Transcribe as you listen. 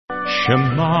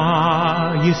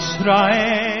Shema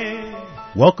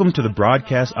Yisrael. Welcome to the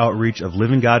broadcast outreach of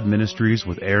Living God Ministries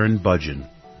with Aaron Budgen.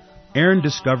 Aaron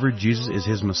discovered Jesus is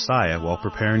his Messiah while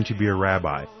preparing to be a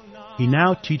rabbi. He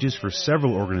now teaches for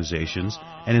several organizations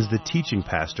and is the teaching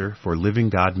pastor for Living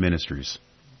God Ministries.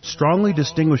 Strongly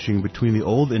distinguishing between the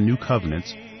Old and New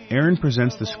Covenants, Aaron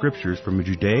presents the Scriptures from a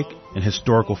Judaic and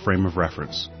historical frame of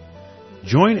reference.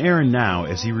 Join Aaron now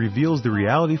as he reveals the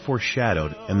reality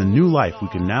foreshadowed and the new life we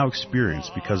can now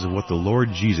experience because of what the Lord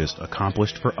Jesus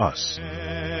accomplished for us.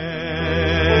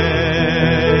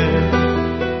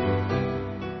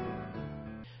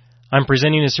 I'm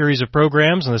presenting a series of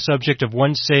programs on the subject of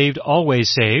once saved,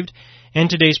 always saved, and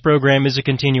today's program is a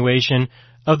continuation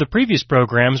of the previous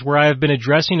programs where I have been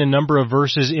addressing a number of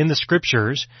verses in the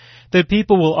Scriptures that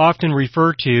people will often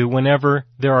refer to whenever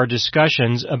there are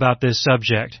discussions about this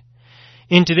subject.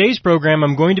 In today's program,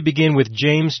 I'm going to begin with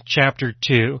James chapter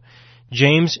 2.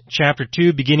 James chapter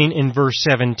 2, beginning in verse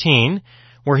 17,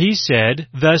 where he said,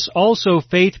 "Thus also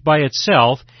faith by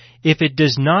itself, if it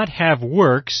does not have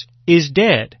works, is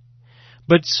dead.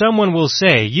 But someone will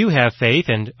say, you have faith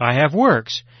and I have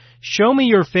works. Show me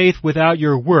your faith without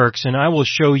your works, and I will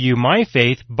show you my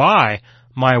faith by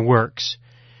my works.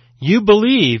 You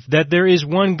believe that there is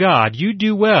one God. You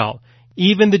do well.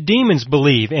 Even the demons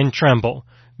believe and tremble.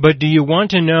 But do you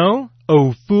want to know,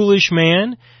 O foolish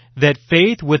man, that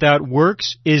faith without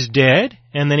works is dead?"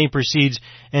 And then he proceeds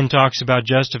and talks about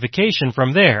justification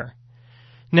from there.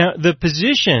 Now, the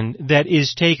position that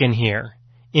is taken here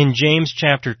in James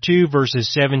chapter 2,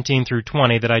 verses 17 through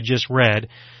 20 that I just read,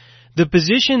 the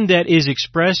position that is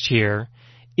expressed here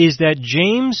is that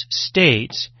James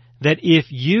states that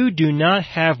if you do not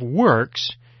have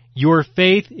works, your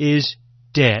faith is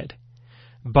dead.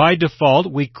 By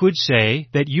default, we could say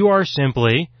that you are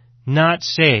simply not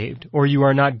saved, or you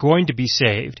are not going to be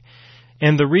saved.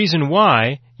 And the reason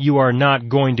why you are not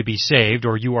going to be saved,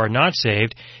 or you are not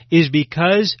saved, is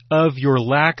because of your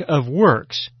lack of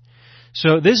works.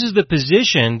 So this is the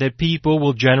position that people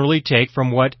will generally take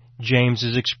from what James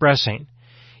is expressing.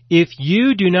 If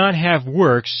you do not have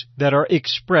works that are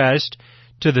expressed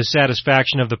to the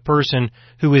satisfaction of the person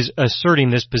who is asserting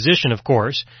this position, of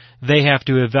course, they have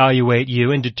to evaluate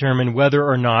you and determine whether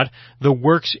or not the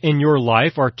works in your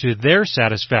life are to their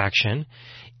satisfaction.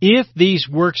 If these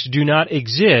works do not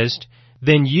exist,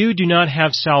 then you do not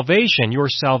have salvation. Your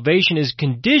salvation is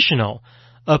conditional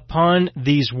upon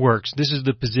these works. This is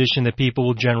the position that people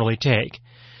will generally take.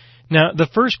 Now, the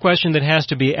first question that has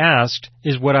to be asked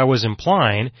is what I was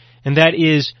implying, and that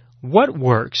is, what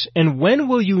works, and when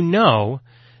will you know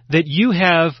that you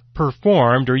have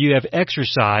performed or you have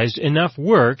exercised enough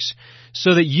works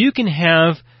so that you can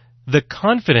have the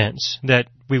confidence that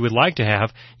we would like to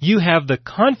have? You have the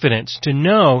confidence to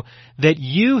know that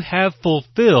you have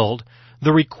fulfilled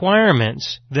the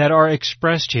requirements that are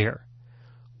expressed here.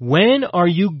 When are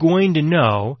you going to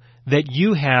know that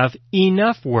you have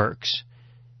enough works?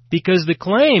 Because the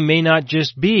claim may not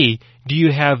just be, do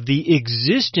you have the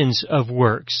existence of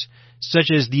works,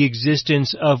 such as the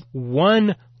existence of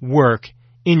one work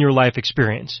in your life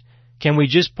experience? Can we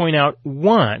just point out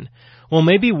one? Well,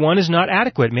 maybe one is not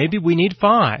adequate. Maybe we need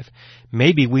 5.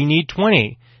 Maybe we need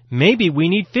 20. Maybe we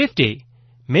need 50.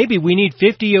 Maybe we need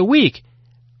 50 a week.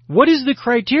 What is the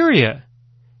criteria?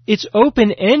 It's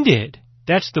open-ended.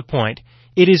 That's the point.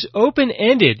 It is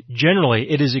open-ended.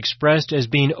 Generally, it is expressed as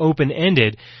being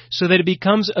open-ended so that it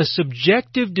becomes a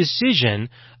subjective decision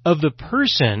of the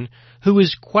person who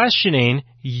is questioning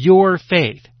your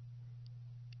faith.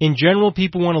 In general,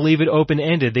 people want to leave it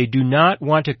open-ended. They do not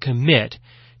want to commit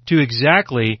to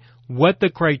exactly what the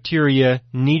criteria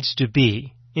needs to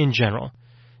be in general.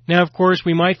 Now, of course,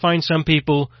 we might find some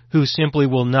people who simply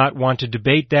will not want to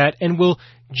debate that and will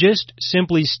just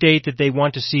simply state that they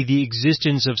want to see the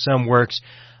existence of some works.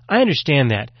 I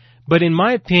understand that. But in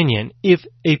my opinion, if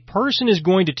a person is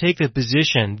going to take the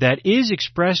position that is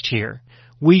expressed here,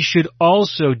 we should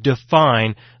also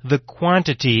define the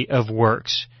quantity of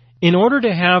works in order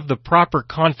to have the proper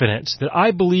confidence that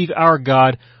I believe our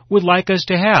God would like us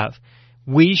to have.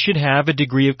 We should have a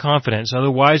degree of confidence.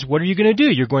 Otherwise, what are you going to do?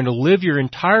 You're going to live your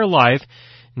entire life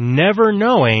never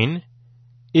knowing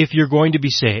if you're going to be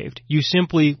saved. You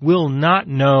simply will not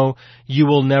know. You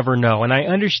will never know. And I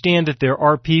understand that there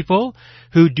are people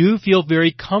who do feel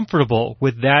very comfortable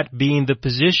with that being the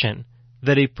position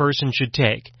that a person should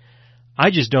take.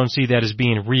 I just don't see that as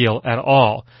being real at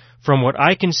all. From what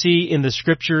I can see in the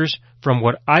Scriptures, from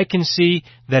what I can see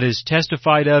that is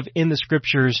testified of in the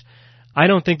Scriptures, I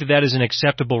don't think that that is an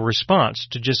acceptable response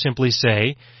to just simply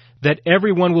say that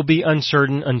everyone will be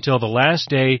uncertain until the last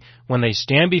day when they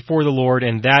stand before the Lord,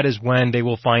 and that is when they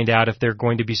will find out if they're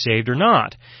going to be saved or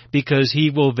not, because He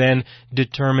will then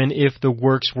determine if the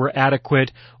works were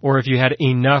adequate or if you had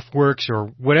enough works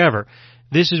or whatever.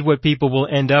 This is what people will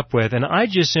end up with, and I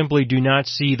just simply do not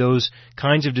see those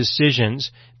kinds of decisions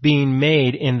being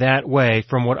made in that way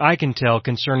from what I can tell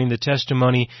concerning the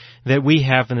testimony that we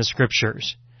have in the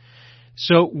Scriptures.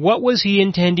 So what was he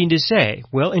intending to say?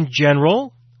 Well, in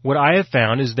general, what I have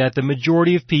found is that the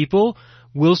majority of people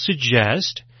will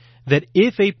suggest that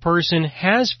if a person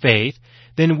has faith,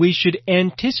 then we should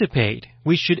anticipate,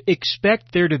 we should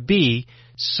expect there to be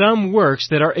some works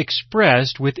that are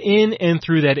expressed within and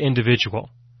through that individual.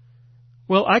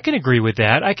 Well, I can agree with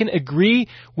that. I can agree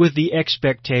with the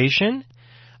expectation.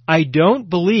 I don't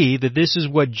believe that this is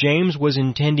what James was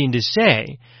intending to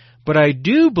say, but I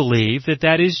do believe that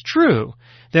that is true,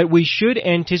 that we should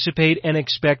anticipate and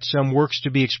expect some works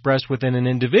to be expressed within an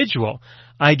individual.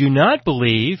 I do not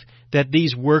believe that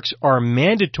these works are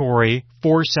mandatory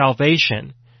for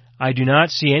salvation. I do not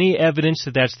see any evidence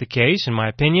that that's the case, in my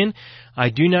opinion.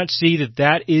 I do not see that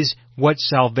that is what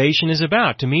salvation is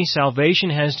about. To me,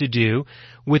 salvation has to do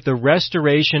with the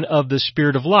restoration of the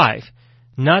Spirit of life,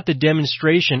 not the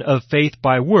demonstration of faith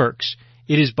by works.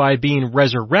 It is by being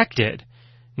resurrected.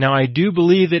 Now, I do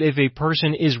believe that if a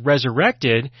person is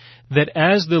resurrected, that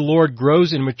as the Lord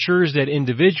grows and matures that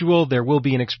individual, there will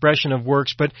be an expression of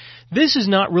works, but this is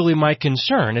not really my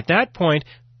concern. At that point,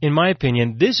 in my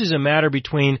opinion, this is a matter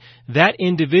between that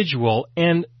individual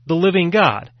and the living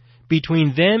God,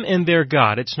 between them and their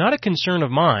God. It's not a concern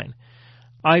of mine.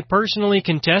 I personally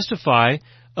can testify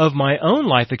of my own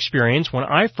life experience. When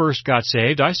I first got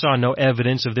saved, I saw no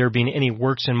evidence of there being any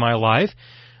works in my life.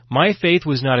 My faith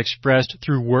was not expressed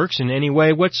through works in any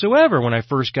way whatsoever when I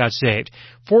first got saved.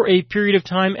 For a period of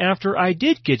time after I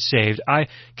did get saved, I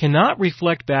cannot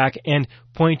reflect back and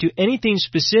point to anything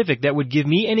specific that would give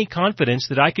me any confidence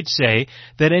that I could say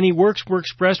that any works were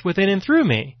expressed within and through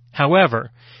me.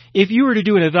 However, if you were to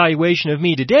do an evaluation of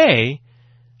me today,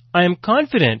 I am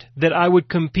confident that I would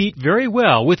compete very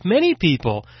well with many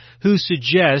people who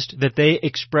suggest that they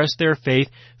express their faith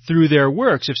through their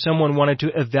works. If someone wanted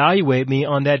to evaluate me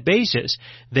on that basis,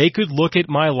 they could look at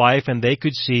my life and they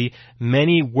could see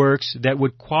many works that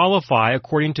would qualify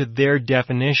according to their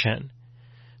definition.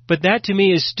 But that to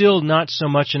me is still not so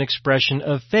much an expression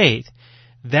of faith.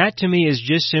 That to me is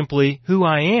just simply who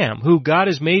I am, who God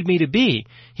has made me to be.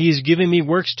 He has given me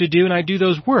works to do and I do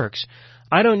those works.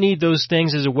 I don't need those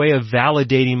things as a way of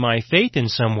validating my faith in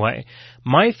some way.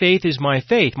 My faith is my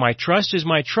faith. My trust is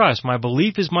my trust. My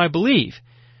belief is my belief.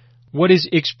 What is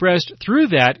expressed through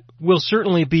that will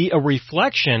certainly be a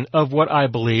reflection of what I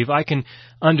believe. I can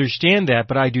understand that,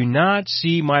 but I do not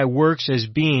see my works as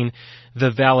being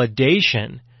the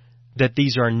validation that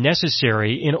these are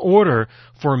necessary in order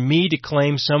for me to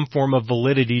claim some form of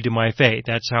validity to my faith.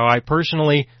 That's how I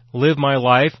personally live my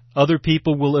life. Other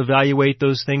people will evaluate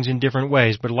those things in different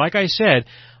ways. But like I said,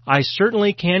 I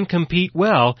certainly can compete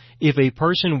well if a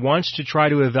person wants to try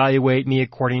to evaluate me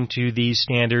according to these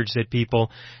standards that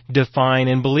people define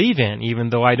and believe in. Even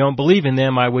though I don't believe in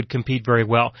them, I would compete very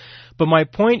well. But my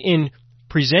point in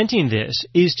presenting this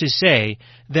is to say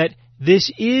that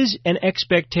this is an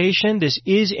expectation, this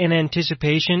is an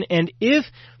anticipation, and if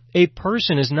a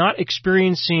person is not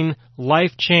experiencing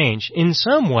life change in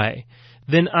some way,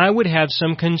 then I would have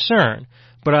some concern.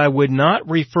 But I would not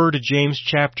refer to James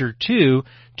chapter 2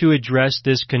 to address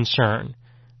this concern.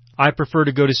 I prefer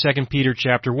to go to 2 Peter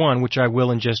chapter 1, which I will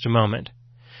in just a moment.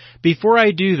 Before I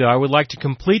do, though, I would like to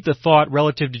complete the thought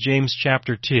relative to James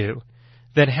chapter 2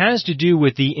 that has to do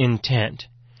with the intent.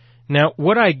 Now,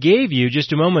 what I gave you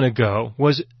just a moment ago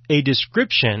was a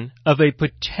description of a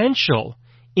potential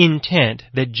intent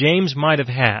that James might have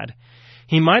had.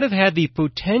 He might have had the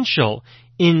potential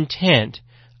intent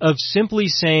of simply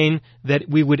saying that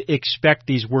we would expect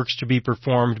these works to be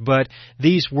performed, but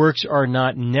these works are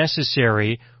not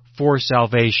necessary for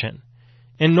salvation.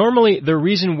 And normally the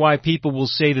reason why people will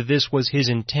say that this was his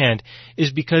intent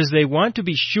is because they want to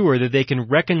be sure that they can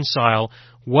reconcile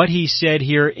what he said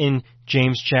here in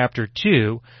James chapter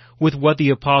 2 with what the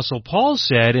Apostle Paul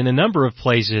said in a number of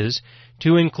places,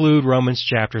 to include Romans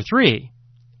chapter 3.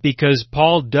 Because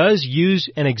Paul does use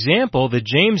an example that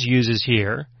James uses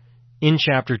here in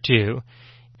chapter 2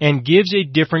 and gives a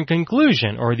different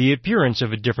conclusion, or the appearance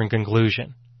of a different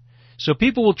conclusion. So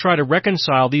people will try to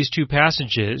reconcile these two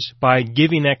passages by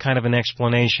giving that kind of an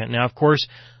explanation. Now, of course,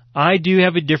 I do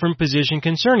have a different position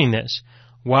concerning this.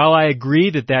 While I agree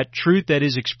that that truth that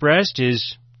is expressed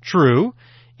is true,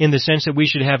 in the sense that we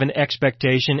should have an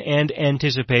expectation and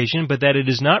anticipation, but that it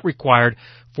is not required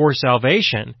for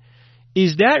salvation.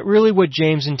 Is that really what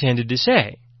James intended to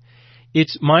say?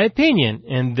 It's my opinion,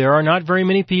 and there are not very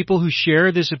many people who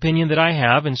share this opinion that I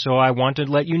have, and so I want to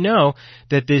let you know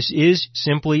that this is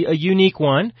simply a unique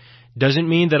one. Doesn't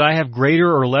mean that I have greater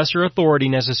or lesser authority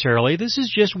necessarily. This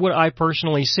is just what I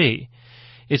personally see.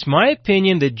 It's my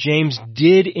opinion that James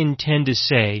did intend to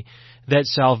say that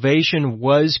salvation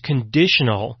was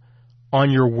conditional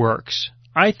on your works.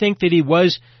 I think that he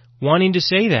was wanting to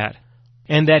say that,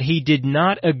 and that he did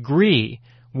not agree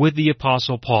with the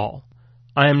Apostle Paul.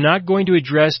 I am not going to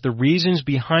address the reasons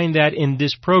behind that in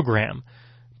this program,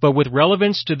 but with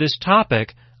relevance to this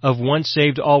topic of once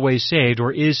saved, always saved,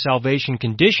 or is salvation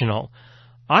conditional,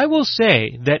 I will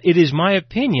say that it is my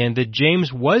opinion that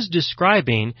James was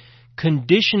describing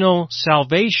conditional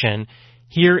salvation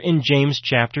here in James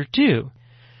chapter 2.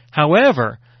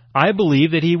 However, I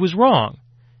believe that he was wrong.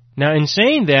 Now, in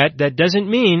saying that, that doesn't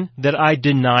mean that I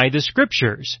deny the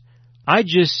Scriptures. I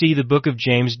just see the book of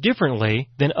James differently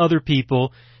than other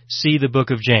people see the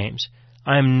book of James.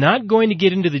 I am not going to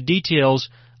get into the details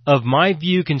of my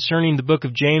view concerning the book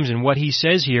of James and what he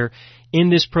says here in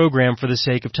this program for the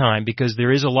sake of time, because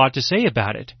there is a lot to say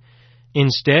about it.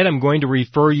 Instead, I'm going to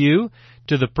refer you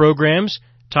to the programs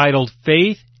titled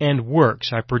Faith and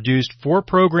Works. I produced 4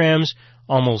 programs,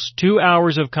 almost 2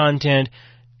 hours of content,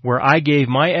 where I gave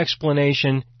my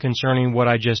explanation concerning what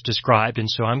I just described. And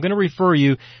so I'm going to refer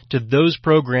you to those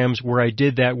programs where I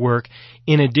did that work.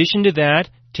 In addition to that,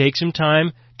 take some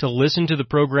time to listen to the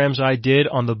programs I did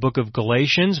on the book of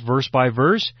Galatians, verse by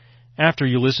verse, after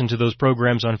you listen to those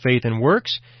programs on faith and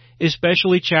works,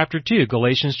 especially chapter 2,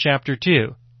 Galatians chapter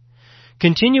 2.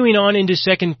 Continuing on into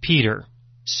 2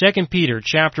 Peter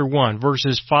chapter 1,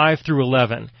 verses 5 through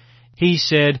 11, he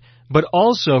said, "But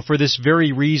also for this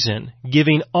very reason,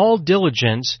 giving all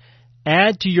diligence,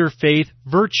 add to your faith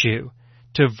virtue,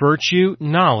 to virtue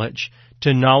knowledge,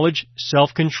 to knowledge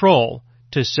self-control,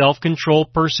 to self-control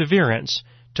perseverance,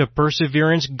 to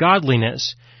perseverance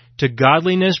godliness, to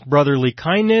godliness brotherly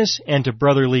kindness, and to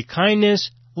brotherly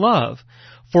kindness love.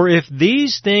 For if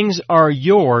these things are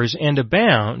yours and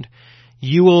abound,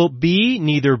 you will be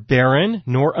neither barren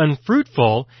nor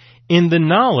unfruitful in the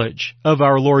knowledge of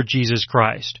our Lord Jesus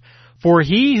Christ. For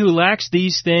he who lacks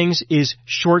these things is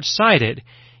short-sighted,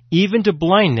 even to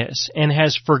blindness, and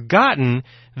has forgotten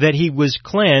that he was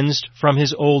cleansed from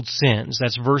his old sins."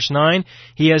 That's verse 9.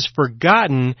 He has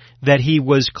forgotten that he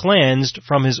was cleansed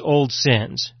from his old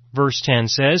sins. Verse 10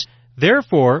 says,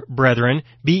 "Therefore, brethren,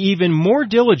 be even more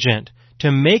diligent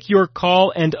to make your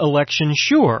call and election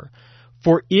sure.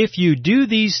 For if you do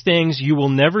these things, you will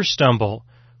never stumble.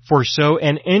 For so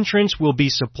an entrance will be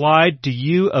supplied to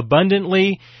you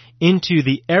abundantly into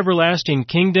the everlasting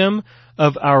kingdom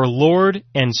of our Lord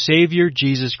and Savior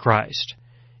Jesus Christ."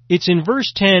 It's in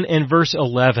verse 10 and verse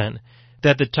 11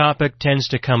 that the topic tends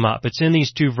to come up. It's in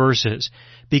these 2 verses,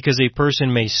 because a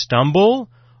person may stumble,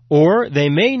 or they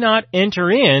may not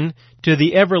enter in to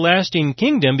the everlasting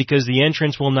kingdom because the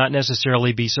entrance will not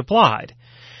necessarily be supplied.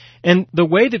 And the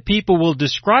way that people will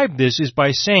describe this is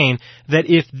by saying that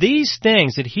if these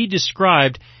things that he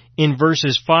described in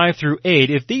verses 5 through 8,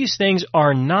 if these things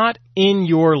are not in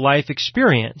your life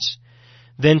experience,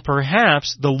 then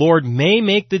perhaps the Lord may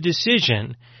make the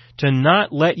decision to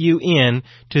not let you in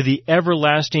to the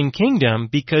everlasting kingdom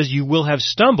because you will have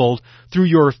stumbled through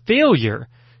your failure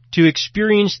to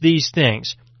experience these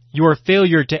things. Your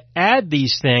failure to add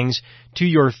these things to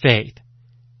your faith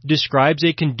describes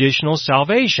a conditional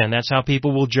salvation. That's how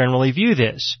people will generally view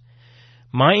this.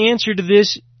 My answer to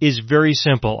this is very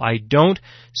simple. I don't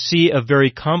see a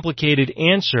very complicated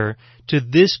answer to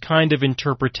this kind of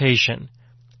interpretation.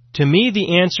 To me,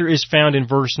 the answer is found in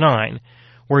verse 9,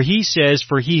 where he says,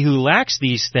 "For he who lacks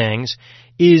these things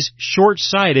is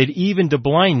short-sighted even to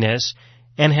blindness,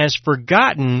 and has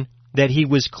forgotten that he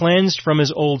was cleansed from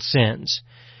his old sins."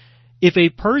 If a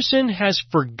person has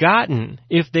forgotten,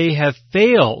 if they have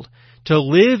failed to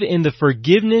live in the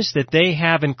forgiveness that they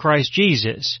have in Christ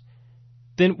Jesus,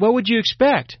 then what would you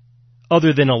expect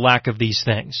other than a lack of these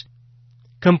things?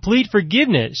 Complete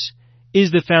forgiveness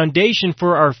is the foundation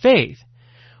for our faith.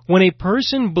 When a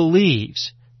person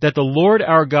believes that the Lord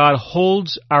our God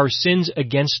holds our sins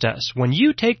against us, when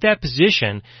you take that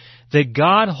position that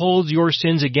God holds your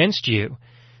sins against you,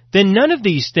 then none of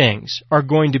these things are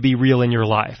going to be real in your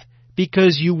life,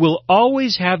 because you will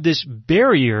always have this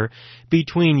barrier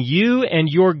between you and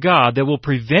your God that will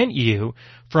prevent you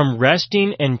from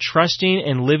resting and trusting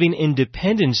and living in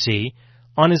dependency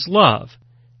on His love.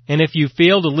 And if you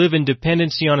fail to live in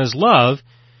dependency on His love,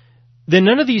 then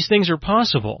none of these things are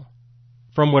possible.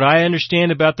 from what I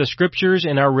understand about the Scriptures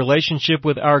and our relationship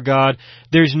with our God,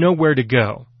 there's nowhere to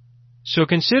go. So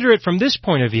consider it from this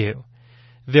point of view.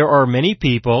 There are many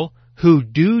people who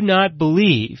do not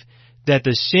believe that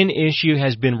the sin issue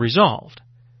has been resolved.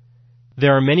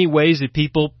 There are many ways that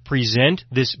people present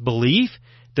this belief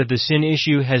that the sin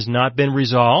issue has not been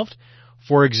resolved.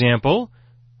 For example,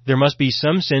 there must be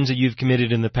some sins that you've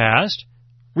committed in the past.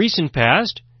 Recent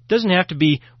past doesn't have to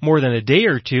be more than a day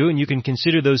or two, and you can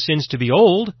consider those sins to be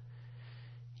old.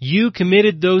 You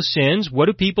committed those sins. What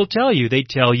do people tell you? They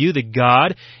tell you that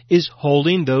God is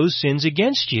holding those sins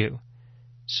against you.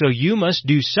 So you must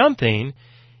do something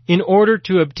in order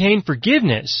to obtain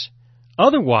forgiveness.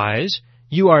 Otherwise,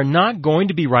 you are not going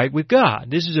to be right with God.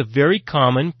 This is a very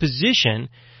common position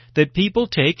that people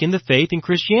take in the faith in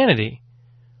Christianity.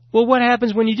 Well, what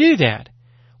happens when you do that?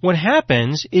 What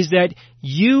happens is that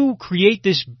you create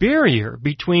this barrier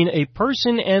between a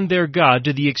person and their God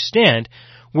to the extent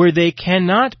where they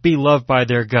cannot be loved by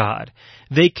their God.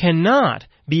 They cannot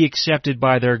be accepted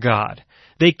by their God.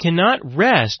 They cannot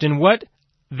rest in what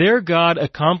their God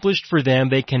accomplished for them.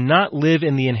 They cannot live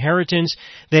in the inheritance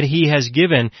that He has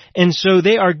given, and so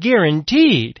they are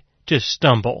guaranteed to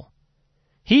stumble.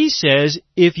 He says,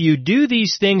 if you do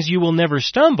these things, you will never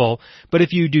stumble, but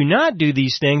if you do not do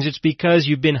these things, it's because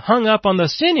you've been hung up on the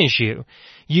sin issue.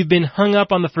 You've been hung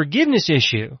up on the forgiveness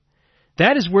issue.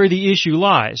 That is where the issue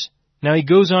lies. Now he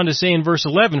goes on to say in verse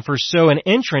 11, for so an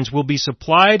entrance will be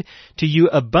supplied to you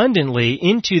abundantly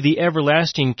into the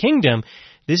everlasting kingdom.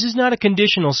 This is not a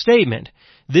conditional statement.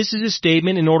 This is a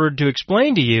statement in order to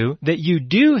explain to you that you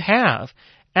do have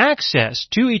access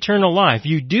to eternal life.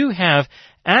 You do have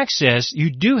access. You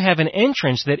do have an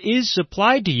entrance that is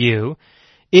supplied to you.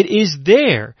 It is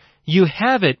there. You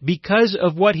have it because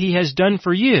of what He has done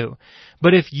for you.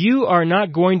 But if you are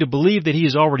not going to believe that He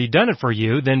has already done it for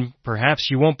you, then perhaps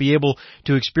you won't be able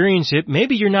to experience it.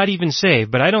 Maybe you're not even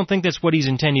saved, but I don't think that's what He's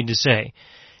intending to say.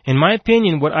 In my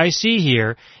opinion, what I see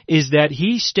here is that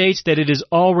He states that it is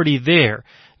already there,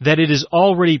 that it is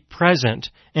already present,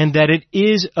 and that it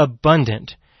is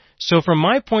abundant. So from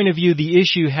my point of view, the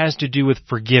issue has to do with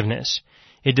forgiveness.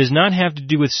 It does not have to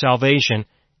do with salvation.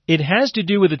 It has to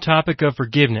do with the topic of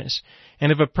forgiveness.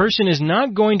 And if a person is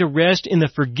not going to rest in the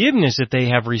forgiveness that they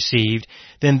have received,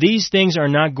 then these things are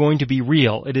not going to be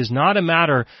real. It is not a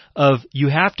matter of you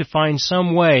have to find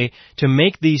some way to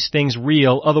make these things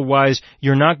real, otherwise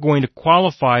you're not going to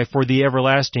qualify for the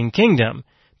everlasting kingdom.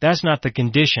 That's not the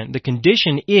condition. The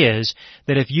condition is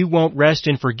that if you won't rest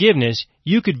in forgiveness,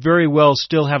 you could very well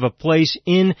still have a place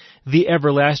in the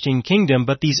everlasting kingdom,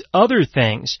 but these other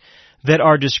things that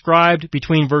are described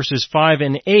between verses 5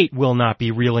 and 8 will not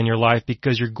be real in your life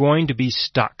because you're going to be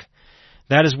stuck.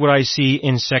 That is what I see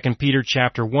in 2 Peter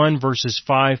chapter 1 verses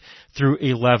 5 through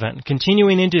 11.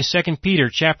 Continuing into 2 Peter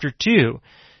chapter 2,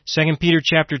 2 Peter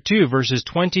chapter 2 verses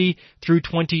 20 through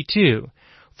 22.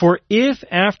 For if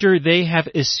after they have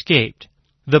escaped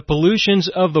the pollutions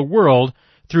of the world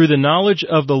through the knowledge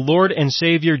of the Lord and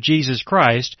Savior Jesus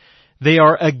Christ, they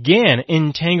are again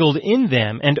entangled in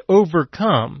them and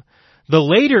overcome, the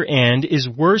later end is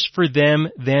worse for them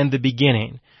than the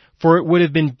beginning. For it would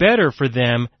have been better for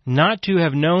them not to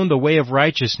have known the way of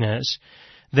righteousness,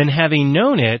 than having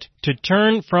known it, to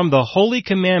turn from the holy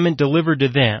commandment delivered to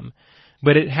them.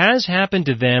 But it has happened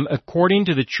to them according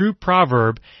to the true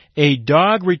proverb, a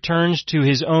dog returns to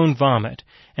his own vomit,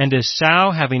 and a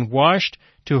sow having washed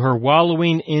to her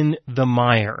wallowing in the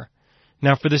mire.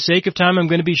 Now for the sake of time, I'm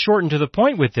going to be shortened to the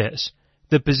point with this.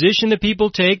 The position that people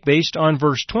take based on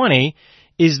verse 20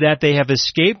 is that they have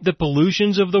escaped the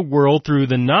pollutions of the world through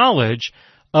the knowledge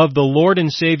of the Lord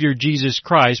and Savior Jesus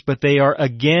Christ, but they are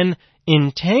again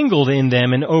entangled in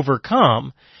them and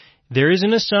overcome. There is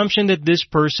an assumption that this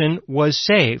person was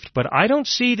saved, but I don't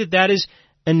see that that is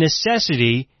a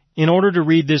necessity in order to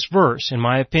read this verse. In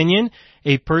my opinion,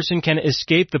 a person can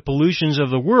escape the pollutions of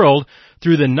the world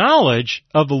through the knowledge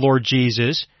of the Lord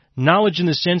Jesus, knowledge in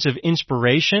the sense of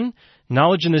inspiration,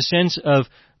 knowledge in the sense of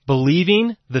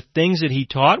believing the things that He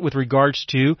taught with regards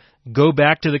to go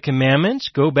back to the commandments,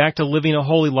 go back to living a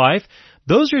holy life.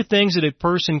 Those are things that a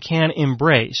person can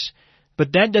embrace,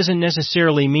 but that doesn't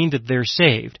necessarily mean that they're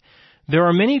saved. There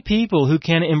are many people who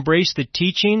can embrace the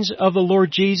teachings of the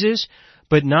Lord Jesus,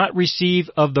 but not receive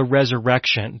of the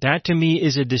resurrection. That to me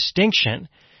is a distinction,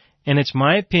 and it's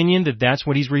my opinion that that's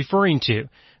what He's referring to.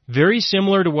 Very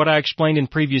similar to what I explained in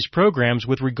previous programs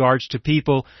with regards to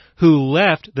people who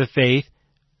left the faith.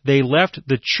 They left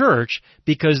the church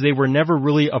because they were never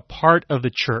really a part of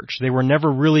the church. They were never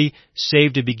really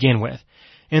saved to begin with.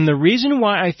 And the reason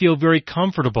why I feel very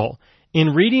comfortable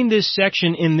In reading this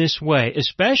section in this way,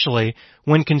 especially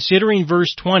when considering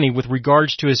verse 20 with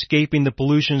regards to escaping the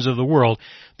pollutions of the world,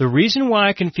 the reason why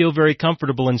I can feel very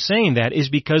comfortable in saying that is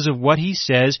because of what he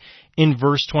says in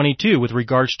verse 22 with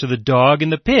regards to the dog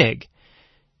and the pig.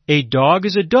 A dog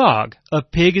is a dog, a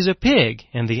pig is a pig,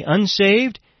 and the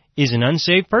unsaved is an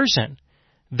unsaved person.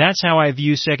 That's how I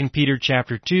view 2 Peter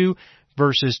chapter 2,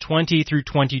 verses 20 through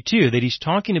 22, that he's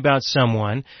talking about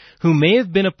someone who may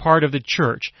have been a part of the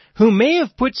church, who may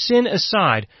have put sin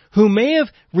aside, who may have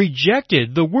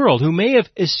rejected the world, who may have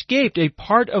escaped a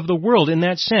part of the world in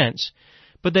that sense.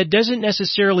 But that doesn't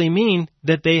necessarily mean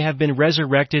that they have been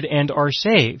resurrected and are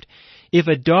saved. If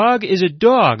a dog is a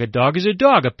dog is a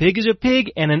dog, a pig is a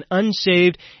pig, and an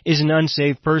unsaved is an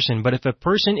unsaved person. But if a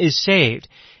person is saved,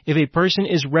 if a person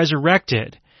is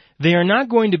resurrected, they are not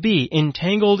going to be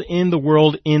entangled in the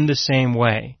world in the same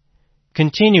way.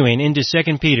 Continuing into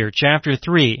 2 Peter chapter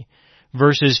 3,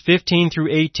 verses 15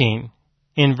 through 18.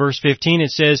 In verse 15 it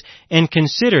says, "And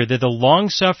consider that the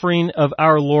long-suffering of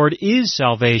our Lord is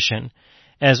salvation,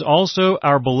 as also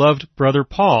our beloved brother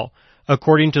Paul,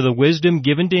 according to the wisdom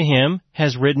given to him,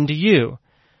 has written to you,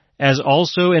 as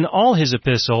also in all his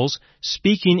epistles,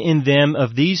 speaking in them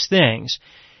of these things,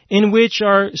 in which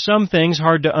are some things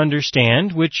hard to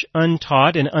understand, which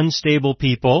untaught and unstable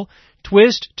people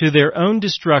twist to their own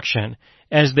destruction,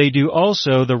 as they do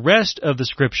also the rest of the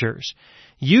Scriptures.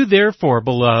 You therefore,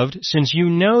 beloved, since you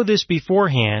know this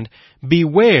beforehand,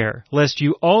 beware lest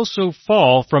you also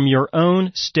fall from your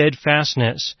own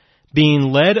steadfastness,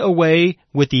 being led away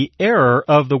with the error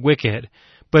of the wicked,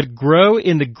 but grow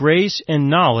in the grace and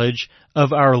knowledge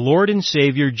of our Lord and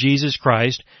Savior Jesus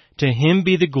Christ. To him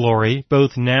be the glory,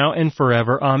 both now and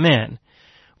forever. Amen."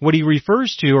 What he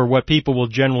refers to, or what people will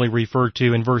generally refer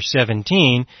to in verse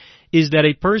 17, is that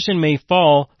a person may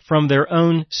fall from their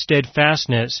own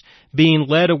steadfastness, being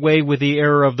led away with the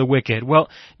error of the wicked. Well,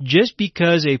 just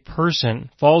because a person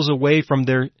falls away from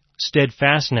their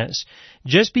steadfastness,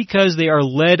 just because they are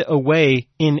led away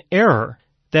in error,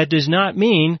 that does not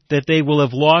mean that they will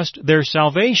have lost their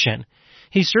salvation.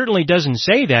 He certainly doesn't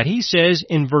say that. He says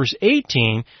in verse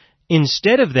 18,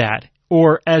 instead of that,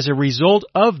 or as a result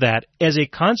of that, as a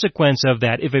consequence of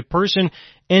that, if a person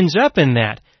ends up in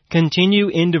that, continue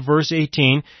into verse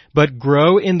 18, but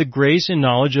grow in the grace and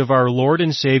knowledge of our Lord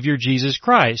and Savior Jesus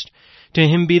Christ. To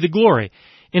him be the glory.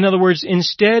 In other words,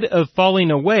 instead of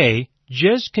falling away,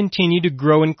 just continue to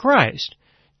grow in Christ.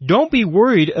 Don't be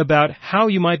worried about how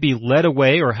you might be led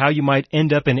away or how you might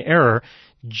end up in error.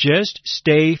 Just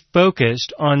stay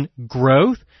focused on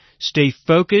growth. Stay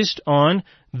focused on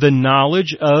the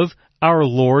knowledge of our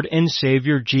Lord and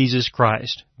Savior Jesus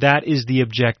Christ. That is the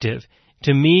objective.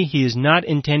 To me, he is not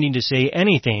intending to say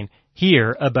anything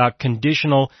here about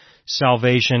conditional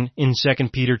salvation in 2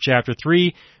 Peter chapter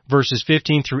 3, verses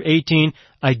 15 through 18.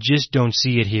 I just don't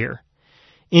see it here.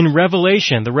 In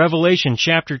Revelation, the Revelation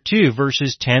chapter 2,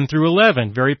 verses 10 through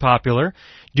 11, very popular,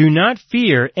 "Do not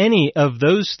fear any of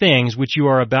those things which you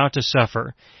are about to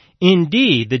suffer.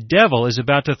 Indeed, the devil is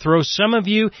about to throw some of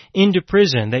you into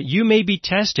prison, that you may be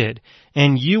tested,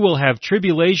 and you will have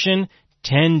tribulation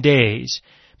 10 days.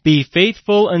 Be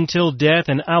faithful until death,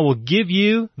 and I will give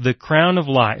you the crown of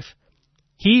life.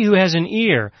 He who has an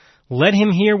ear, let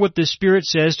him hear what the Spirit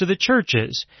says to the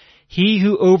churches. He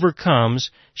who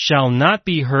overcomes shall not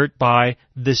be hurt by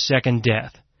the second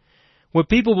death." What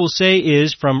people will say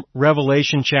is, from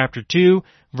Revelation chapter 2,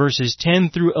 verses 10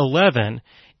 through 11,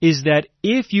 is that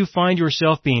if you find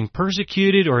yourself being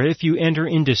persecuted or if you enter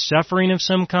into suffering of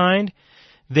some kind,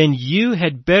 then you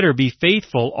had better be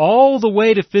faithful all the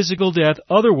way to physical death,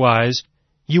 otherwise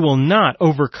you will not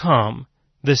overcome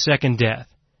the second death.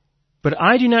 But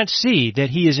I do not see that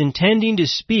he is intending to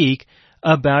speak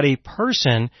about a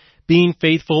person being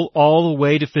faithful all the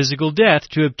way to physical death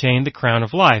to obtain the crown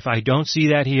of life. I don't see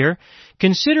that here.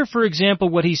 Consider, for example,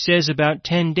 what he says about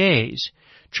 10 days.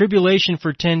 Tribulation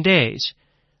for 10 days.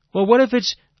 Well, what if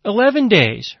it's 11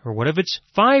 days? Or what if it's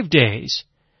 5 days?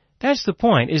 That's the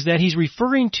point, is that he's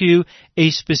referring to a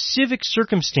specific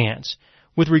circumstance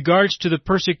with regards to the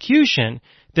persecution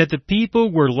that the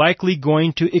people were likely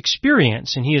going to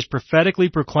experience. And he is prophetically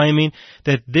proclaiming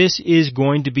that this is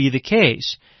going to be the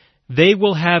case. They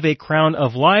will have a crown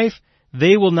of life.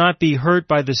 They will not be hurt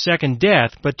by the second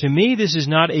death. But to me, this is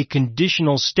not a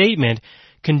conditional statement,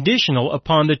 conditional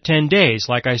upon the 10 days.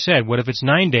 Like I said, what if it's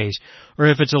 9 days? Or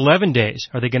if it's 11 days?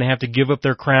 Are they going to have to give up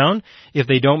their crown if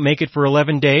they don't make it for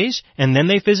 11 days and then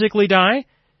they physically die?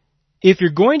 If you're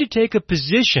going to take a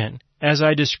position, as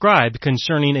I described,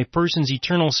 concerning a person's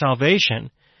eternal salvation,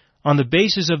 on the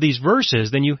basis of these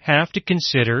verses, then you have to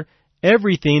consider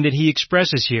everything that he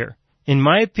expresses here. In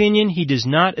my opinion, he does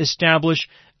not establish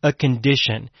a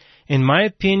condition. In my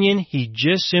opinion, he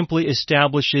just simply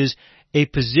establishes a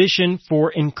position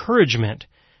for encouragement,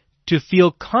 to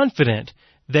feel confident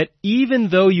that even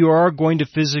though you are going to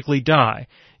physically die,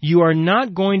 you are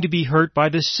not going to be hurt by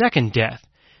the second death.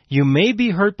 You may be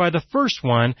hurt by the first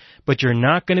one, but you're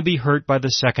not going to be hurt by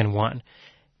the second one.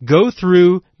 Go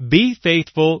through, be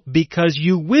faithful, because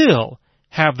you will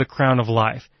have the crown of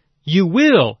life. You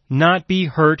will not be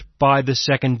hurt by the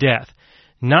second death.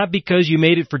 Not because you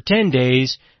made it for 10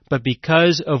 days, but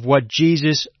because of what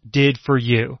Jesus did for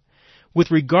you.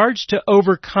 With regards to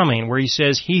overcoming, where he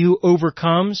says, he who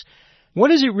overcomes, what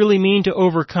does it really mean to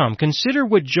overcome? Consider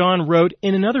what John wrote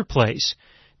in another place.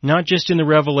 Not just in the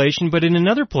Revelation, but in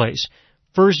another place.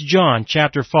 1 John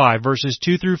chapter 5, verses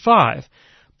 2 through 5.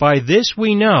 By this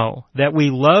we know that we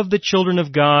love the children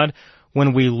of God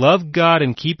when we love God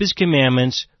and keep His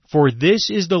commandments, for this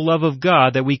is the love of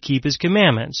God that we keep His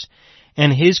commandments.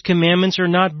 And His commandments are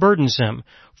not burdensome,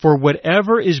 for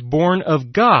whatever is born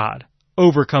of God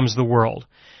overcomes the world.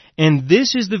 And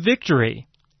this is the victory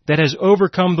that has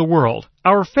overcome the world,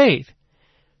 our faith.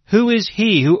 Who is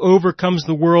he who overcomes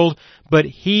the world but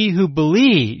he who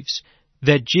believes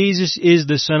that Jesus is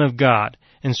the Son of God?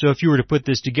 And so if you were to put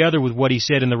this together with what he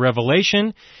said in the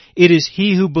Revelation, it is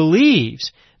he who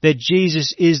believes that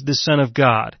Jesus is the Son of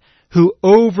God, who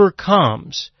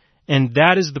overcomes, and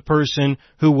that is the person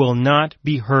who will not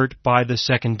be hurt by the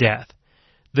second death.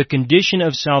 The condition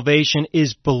of salvation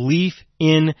is belief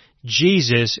in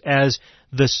Jesus as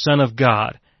the Son of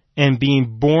God, and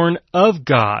being born of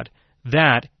God.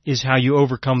 That is how you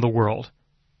overcome the world.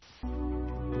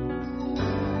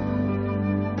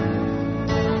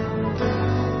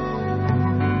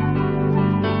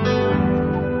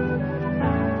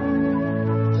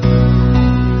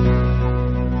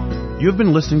 You have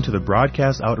been listening to the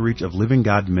broadcast outreach of Living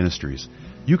God Ministries.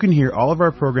 You can hear all of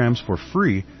our programs for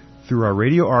free through our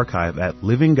radio archive at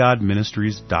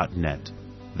livinggodministries.net.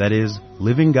 That is,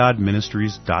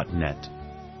 livinggodministries.net.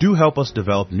 Do help us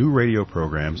develop new radio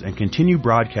programs and continue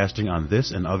broadcasting on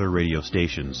this and other radio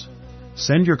stations.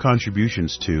 Send your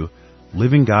contributions to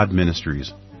Living God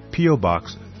Ministries, P.O.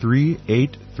 Box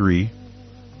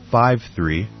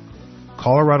 38353,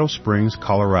 Colorado Springs,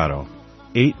 Colorado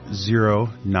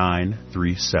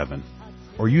 80937,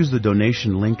 or use the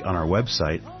donation link on our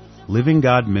website,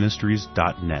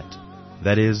 livinggodministries.net.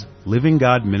 That is,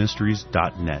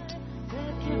 livinggodministries.net.